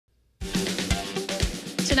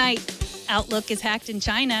Tonight, Outlook is hacked in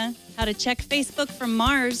China, how to check Facebook from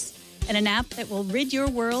Mars, and an app that will rid your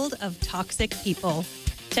world of toxic people.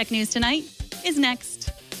 Tech News Tonight is next.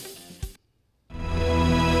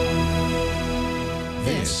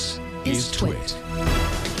 This is Twit.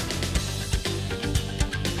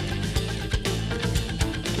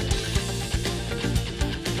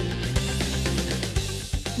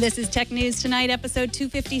 This is Tech News Tonight, episode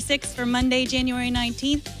 256 for Monday, January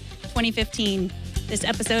 19th, 2015. This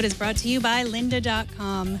episode is brought to you by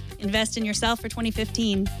lynda.com. Invest in yourself for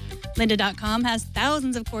 2015. Lynda.com has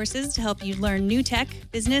thousands of courses to help you learn new tech,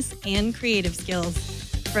 business, and creative skills.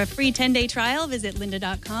 For a free 10-day trial, visit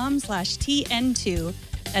lynda.com/TN2.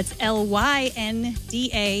 That's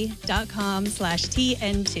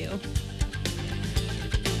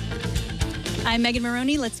LYNDA.com/TN2. I'm Megan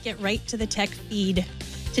Morrone. Let's get right to the tech feed.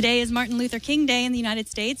 Today is Martin Luther King Day in the United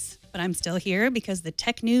States, but I'm still here because the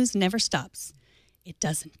tech news never stops. It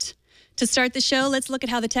doesn't. To start the show, let's look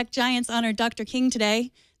at how the tech giants honored Dr. King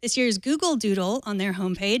today. This year's Google Doodle on their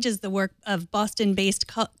homepage is the work of Boston-based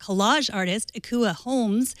collage artist Akua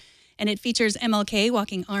Holmes, and it features MLK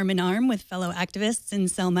walking arm in arm with fellow activists in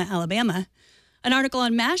Selma, Alabama. An article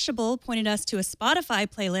on Mashable pointed us to a Spotify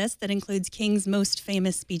playlist that includes King's most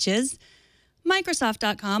famous speeches.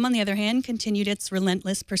 Microsoft.com, on the other hand, continued its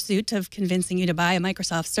relentless pursuit of convincing you to buy a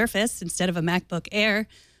Microsoft Surface instead of a MacBook Air.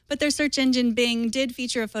 But their search engine Bing did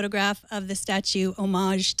feature a photograph of the statue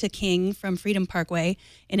homage to King from Freedom Parkway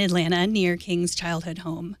in Atlanta near King's childhood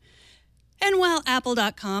home. And while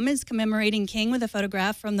Apple.com is commemorating King with a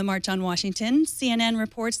photograph from the March on Washington, CNN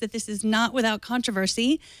reports that this is not without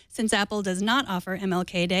controversy, since Apple does not offer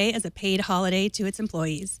MLK Day as a paid holiday to its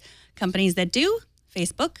employees. Companies that do: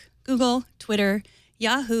 Facebook, Google, Twitter,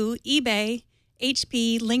 Yahoo, eBay,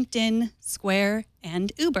 HP, LinkedIn, Square,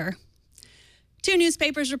 and Uber. Two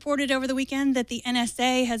newspapers reported over the weekend that the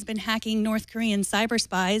NSA has been hacking North Korean cyber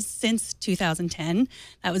spies since 2010.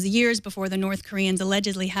 That was years before the North Koreans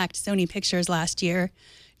allegedly hacked Sony Pictures last year.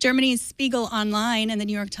 Germany's Spiegel Online and the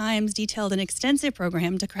New York Times detailed an extensive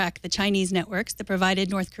program to crack the Chinese networks that provided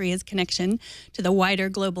North Korea's connection to the wider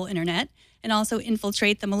global internet, and also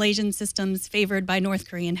infiltrate the Malaysian systems favored by North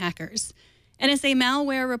Korean hackers. NSA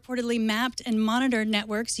malware reportedly mapped and monitored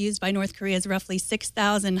networks used by North Korea's roughly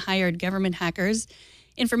 6,000 hired government hackers.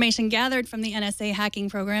 Information gathered from the NSA hacking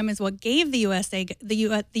program is what gave the U.S.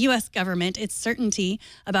 government its certainty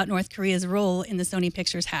about North Korea's role in the Sony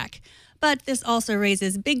Pictures hack. But this also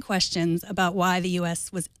raises big questions about why the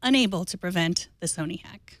U.S. was unable to prevent the Sony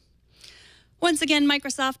hack. Once again,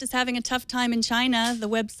 Microsoft is having a tough time in China. The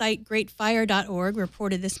website greatfire.org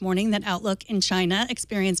reported this morning that Outlook in China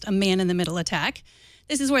experienced a man-in-the-middle attack.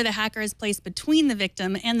 This is where the hacker is placed between the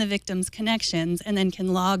victim and the victim's connections and then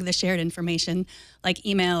can log the shared information like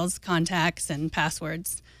emails, contacts, and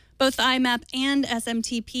passwords. Both IMAP and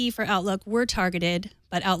SMTP for Outlook were targeted,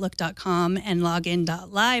 but Outlook.com and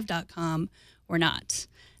login.live.com were not.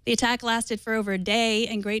 The attack lasted for over a day,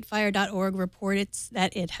 and greatfire.org reports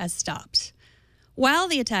that it has stopped. While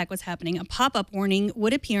the attack was happening, a pop-up warning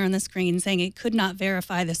would appear on the screen saying it could not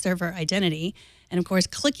verify the server identity. And of course,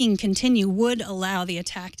 clicking continue would allow the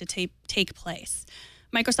attack to take place.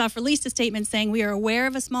 Microsoft released a statement saying, "We are aware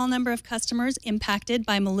of a small number of customers impacted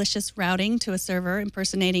by malicious routing to a server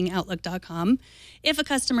impersonating Outlook.com. If a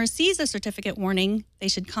customer sees a certificate warning, they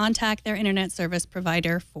should contact their internet service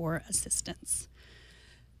provider for assistance."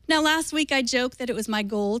 Now, last week I joked that it was my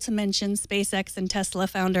goal to mention SpaceX and Tesla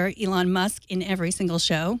founder Elon Musk in every single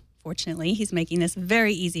show. Fortunately, he's making this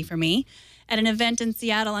very easy for me. At an event in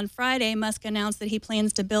Seattle on Friday, Musk announced that he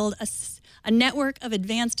plans to build a network of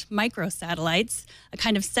advanced microsatellites, a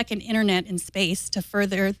kind of second internet in space, to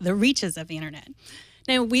further the reaches of the internet.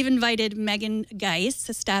 Now, we've invited Megan Geuss,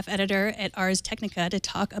 a staff editor at Ars Technica, to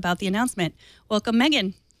talk about the announcement. Welcome,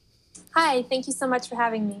 Megan. Hi, thank you so much for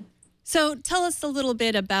having me. So tell us a little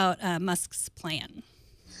bit about Musk's plan.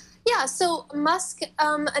 Yeah, so Musk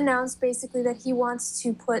announced basically that he wants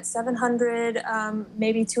to put 700,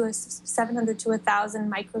 maybe to 700 to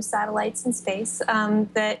 1,000 microsatellites in space,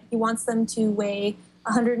 that he wants them to weigh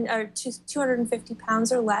 100 or 250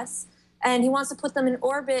 pounds or less, and he wants to put them in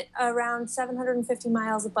orbit around 750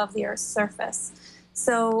 miles above the Earth's surface.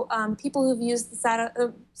 So people who've used satellite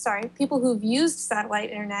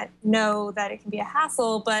internet know that it can be a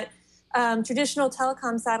hassle, but traditional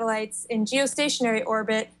telecom satellites in geostationary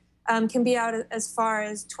orbit can be out as far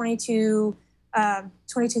as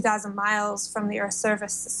 22,000 miles from the Earth's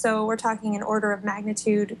surface. So we're talking an order of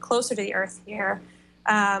magnitude closer to the Earth here.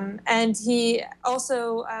 And he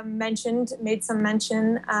also made some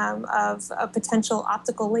mention of a potential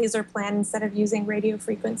optical laser plan instead of using radio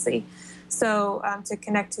frequency, so to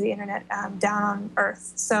connect to the internet down on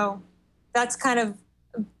Earth. So that's kind of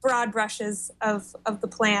broad brushes of the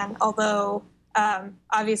plan, although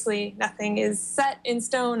obviously nothing is set in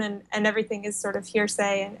stone, and everything is sort of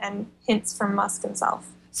hearsay and hints from Musk himself.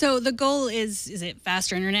 So the goal is it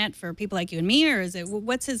faster internet for people like you and me, or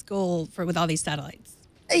what's his goal with all these satellites?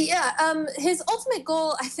 Yeah, his ultimate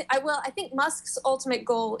goal, I think Musk's ultimate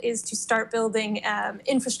goal is to start building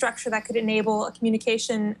infrastructure that could enable a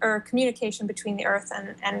communication between the Earth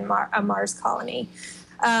and a Mars colony.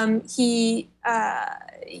 I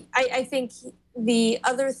think the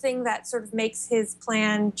other thing that sort of makes his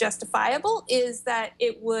plan justifiable is that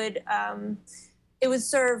it would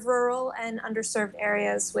serve rural and underserved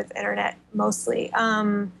areas with internet mostly.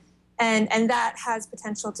 And that has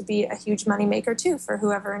potential to be a huge moneymaker too for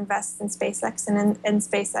whoever invests in SpaceX and in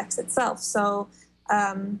SpaceX itself. So,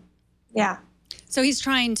 yeah. So he's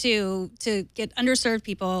trying to get underserved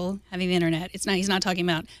people having the internet. He's not talking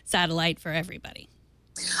about satellite for everybody.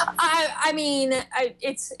 I mean,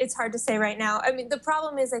 it's hard to say right now. I mean, the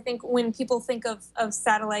problem is, I think when people think of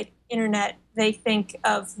satellite internet, they think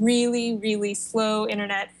of really, really slow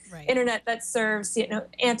internet, right. Internet that serves,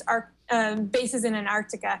 bases in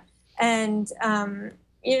Antarctica. And, I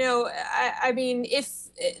mean, if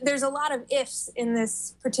there's a lot of ifs in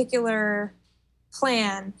this particular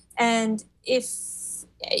plan, and if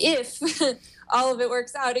all of it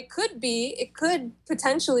works out, it could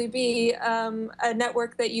potentially be a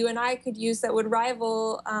network that you and I could use that would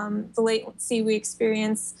rival the latency we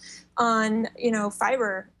experience on,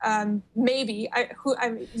 fiber. Maybe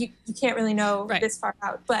you can't really know right. this far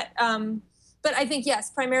out, but I think,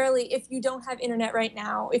 yes, primarily if you don't have internet right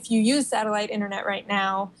now, if you use satellite internet right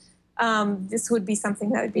now, this would be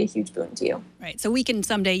something that would be a huge boon to you. Right. So we can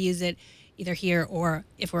someday use it either here or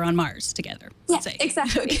if we're on Mars together. Yeah,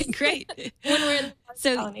 exactly. Okay, great. When we're in the Mars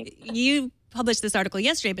colony. You published this article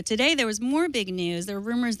yesterday, but today there was more big news. There were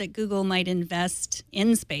rumors that Google might invest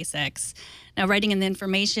in SpaceX. Now, writing in The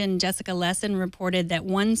Information, Jessica Lessin reported that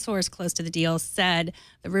one source close to the deal said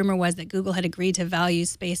the rumor was that Google had agreed to value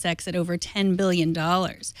SpaceX at over $10 billion.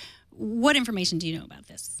 What information do you know about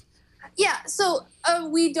this? Yeah, so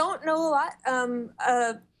we don't know a lot.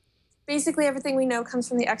 Basically, everything we know comes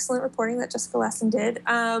from the excellent reporting that Jessica Lessin did.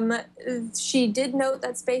 She did note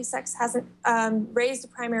that SpaceX hasn't raised a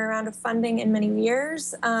primary round of funding in many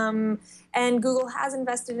years, and Google has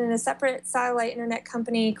invested in a separate satellite internet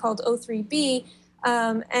company called O3B,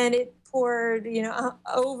 and it poured,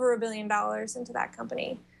 over $1 billion into that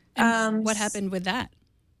company. And what happened with that?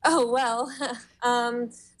 Oh, well,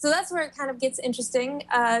 so that's where it kind of gets interesting.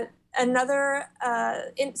 Another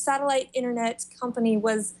satellite internet company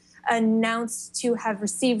was announced to have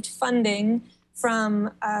received funding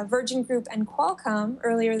from Virgin Group and Qualcomm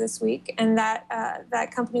earlier this week, and that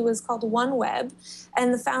company was called OneWeb,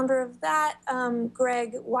 and the founder of that,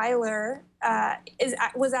 Greg Weiler,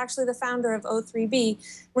 was actually the founder of O3B.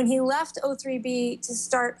 When he left O3B to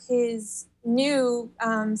start his new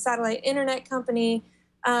satellite internet company,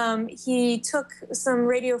 he took some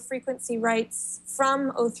radio frequency rights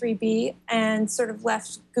from O3B and sort of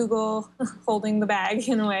left Google holding the bag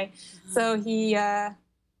in a way. So he,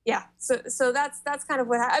 so that's kind of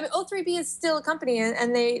what happened. I mean, O3B is still a company,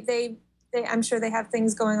 and they I'm sure they have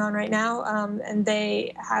things going on right now, and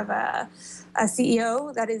they have a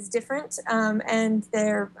CEO that is different, and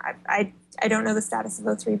I don't know the status of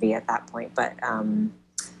O3B at that point, but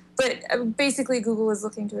basically, Google is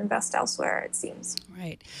looking to invest elsewhere, it seems.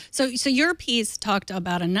 Right. So your piece talked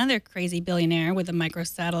about another crazy billionaire with a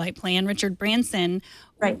microsatellite plan, Richard Branson.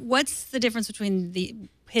 Right. What's the difference between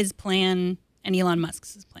his plan and Elon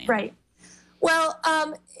Musk's plan? Right. Well,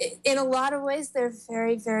 in a lot of ways, they're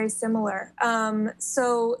very, very similar.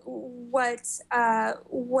 So what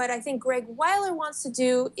I think Greg Weiler wants to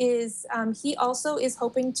do is he also is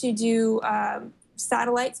hoping to do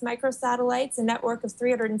satellites, microsatellites, a network of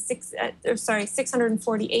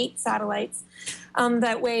 648 satellites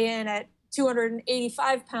that weigh in at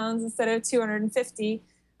 285 pounds instead of 250.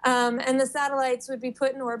 And the satellites would be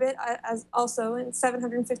put in orbit as also in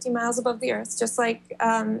 750 miles above the Earth, just like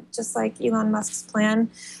Elon Musk's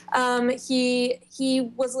plan.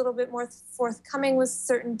 He was a little bit more forthcoming with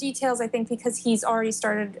certain details, I think, because he's already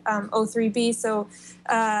started O3B. So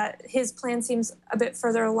his plan seems a bit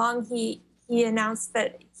further along. He announced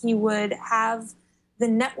that he would have the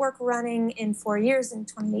network running in 4 years in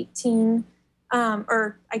 2018,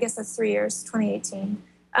 or I guess that's 3 years, 2018.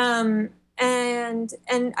 And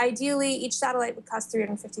ideally, each satellite would cost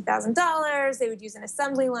 $350,000. They would use an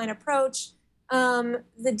assembly line approach.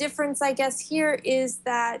 The difference, I guess, here is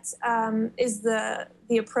that is the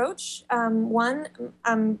approach.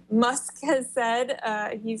 Musk has said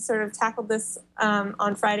he sort of tackled this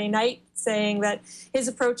on Friday night, saying that his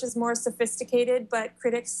approach is more sophisticated. But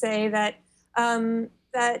critics say that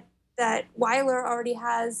that Weiler already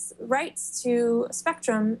has rights to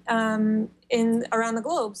spectrum around the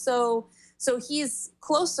globe. So he's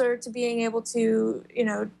closer to being able to,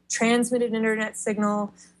 transmit an internet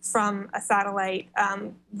signal from a satellite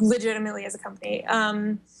legitimately as a company.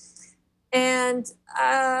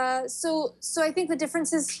 So I think the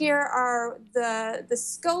differences here are the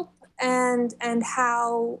scope and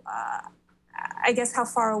how I guess how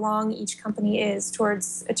far along each company is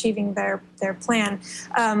towards achieving their plan.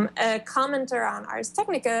 A commenter on Ars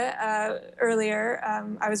Technica earlier,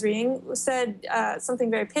 I was reading, said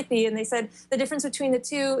something very pithy, and they said the difference between the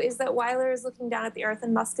two is that Weiler is looking down at the Earth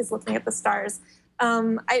and Musk is looking at the stars.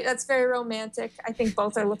 That's very romantic. I think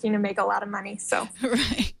both are looking to make a lot of money. So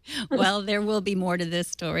Right. Well, there will be more to this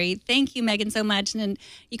story. Thank you, Megan, so much. And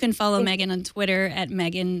you can follow Megan on Twitter at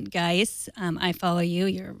Megan Geuss. I follow you.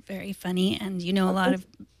 You're very funny, and you know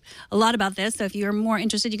a lot about this. So if you're more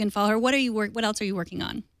interested, you can follow her. What else are you working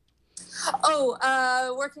on?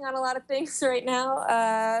 Working on a lot of things right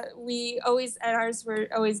now. We always, at ours, we're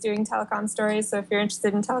always doing telecom stories. So if you're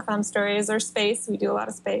interested in telecom stories or space, we do a lot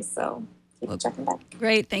of space. So keep checking back.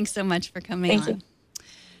 Great. Thanks so much for coming on. Thank you.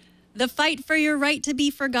 The fight for your right to be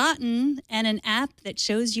forgotten and an app that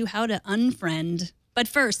shows you how to unfriend. But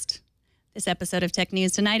first, this episode of Tech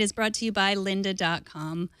News Tonight is brought to you by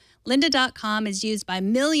lynda.com. Lynda.com is used by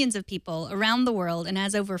millions of people around the world and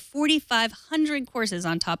has over 4,500 courses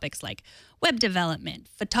on topics like web development,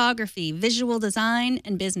 photography, visual design,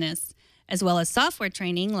 and business, as well as software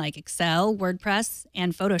training like Excel, WordPress,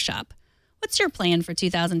 and Photoshop. What's your plan for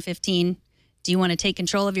 2015? Do you want to take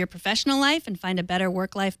control of your professional life and find a better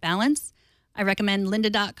work-life balance? I recommend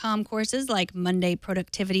lynda.com courses like Monday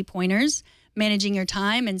Productivity Pointers, Managing Your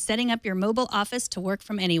Time, and Setting Up Your Mobile Office to Work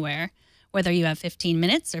from Anywhere. Whether you have 15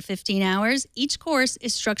 minutes or 15 hours, each course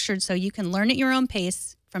is structured so you can learn at your own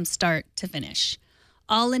pace from start to finish.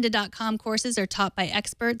 All lynda.com courses are taught by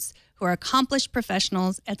experts who are accomplished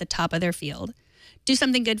professionals at the top of their field. Do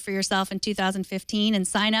something good for yourself in 2015 and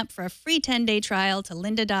sign up for a free 10-day trial to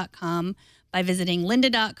lynda.com by visiting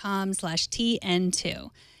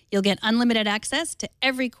lynda.com/TN2. You'll get unlimited access to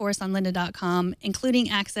every course on lynda.com, including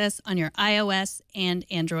access on your iOS and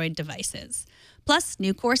Android devices. Plus,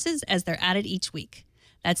 new courses as they're added each week.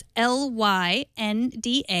 That's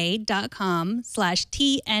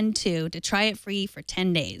lynda.com/TN2 to try it free for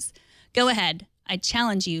 10 days. Go ahead. I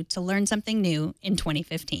challenge you to learn something new in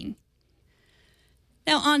 2015.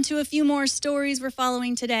 Now on to a few more stories we're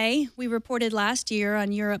following today. We reported last year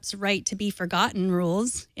on Europe's right to be forgotten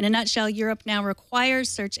rules. In a nutshell, Europe now requires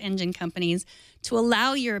search engine companies to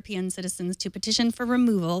allow European citizens to petition for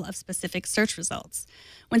removal of specific search results.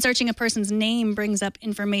 When searching a person's name brings up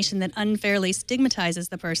information that unfairly stigmatizes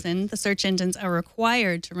the person, the search engines are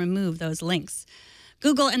required to remove those links.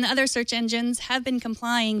 Google and the other search engines have been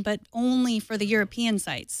complying, but only for the European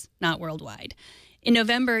sites, not worldwide. In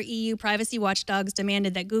November, EU privacy watchdogs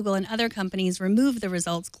demanded that Google and other companies remove the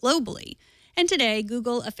results globally. And today,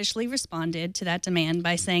 Google officially responded to that demand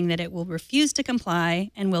by saying that it will refuse to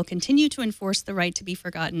comply and will continue to enforce the right to be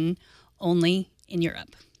forgotten only in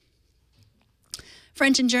Europe.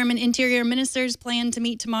 French and German interior ministers plan to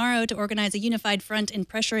meet tomorrow to organize a unified front in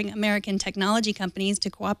pressuring American technology companies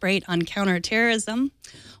to cooperate on counterterrorism.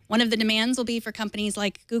 One of the demands will be for companies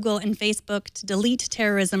like Google and Facebook to delete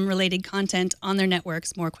terrorism-related content on their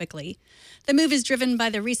networks more quickly. The move is driven by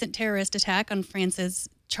the recent terrorist attack on France's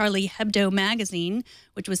Charlie Hebdo magazine,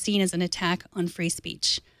 which was seen as an attack on free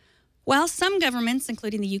speech. While some governments,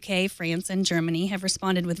 including the UK, France, and Germany, have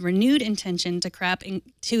responded with renewed intention to crack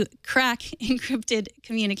encrypted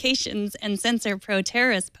communications and censor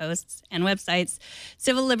pro-terrorist posts and websites,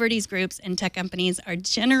 civil liberties groups and tech companies are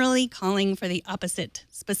generally calling for the opposite,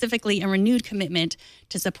 specifically a renewed commitment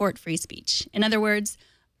to support free speech. In other words,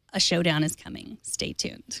 a showdown is coming. Stay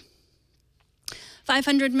tuned.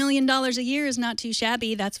 $500 million a year is not too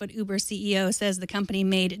shabby. That's what Uber CEO says the company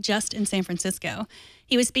made just in San Francisco.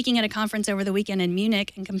 He was speaking at a conference over the weekend in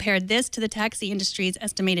Munich and compared this to the taxi industry's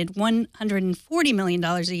estimated $140 million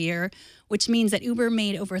a year, which means that Uber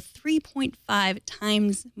made over 3.5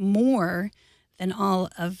 times more than all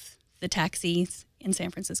of the taxis in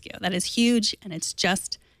San Francisco. That is huge, and it's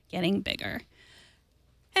just getting bigger.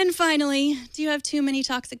 And finally, do you have too many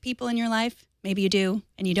toxic people in your life? Maybe you do,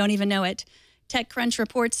 and you don't even know it. TechCrunch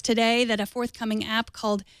reports today that a forthcoming app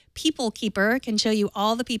called People Keeper can show you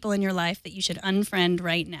all the people in your life that you should unfriend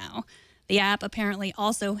right now. The app apparently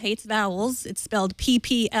also hates vowels. It's spelled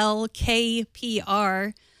PPLKPR.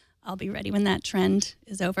 I'll be ready when that trend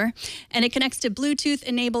is over. And it connects to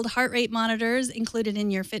Bluetooth-enabled heart rate monitors included in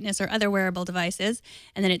your fitness or other wearable devices.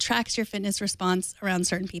 And then it tracks your fitness response around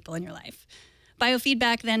certain people in your life.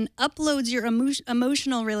 Biofeedback then uploads your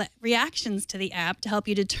emotional reactions to the app to help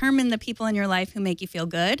you determine the people in your life who make you feel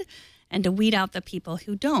good and to weed out the people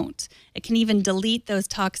who don't. It can even delete those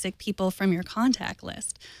toxic people from your contact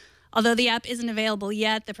list. Although the app isn't available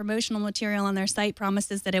yet, the promotional material on their site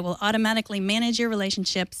promises that it will automatically manage your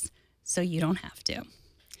relationships so you don't have to.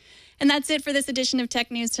 And that's it for this edition of Tech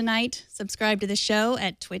News Tonight. Subscribe to the show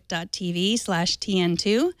at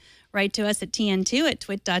twit.tv/TN2. Write to us at TN2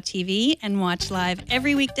 @twit.tv and watch live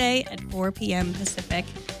every weekday at 4 p.m. Pacific.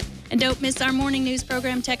 And don't miss our morning news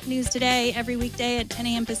program, Tech News Today, every weekday at 10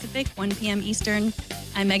 a.m. Pacific, 1 p.m. Eastern.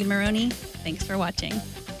 I'm Megan Morrone. Thanks for watching.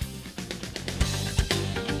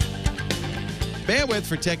 Bandwidth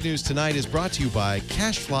for Tech News Tonight is brought to you by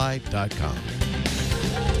CashFly.com.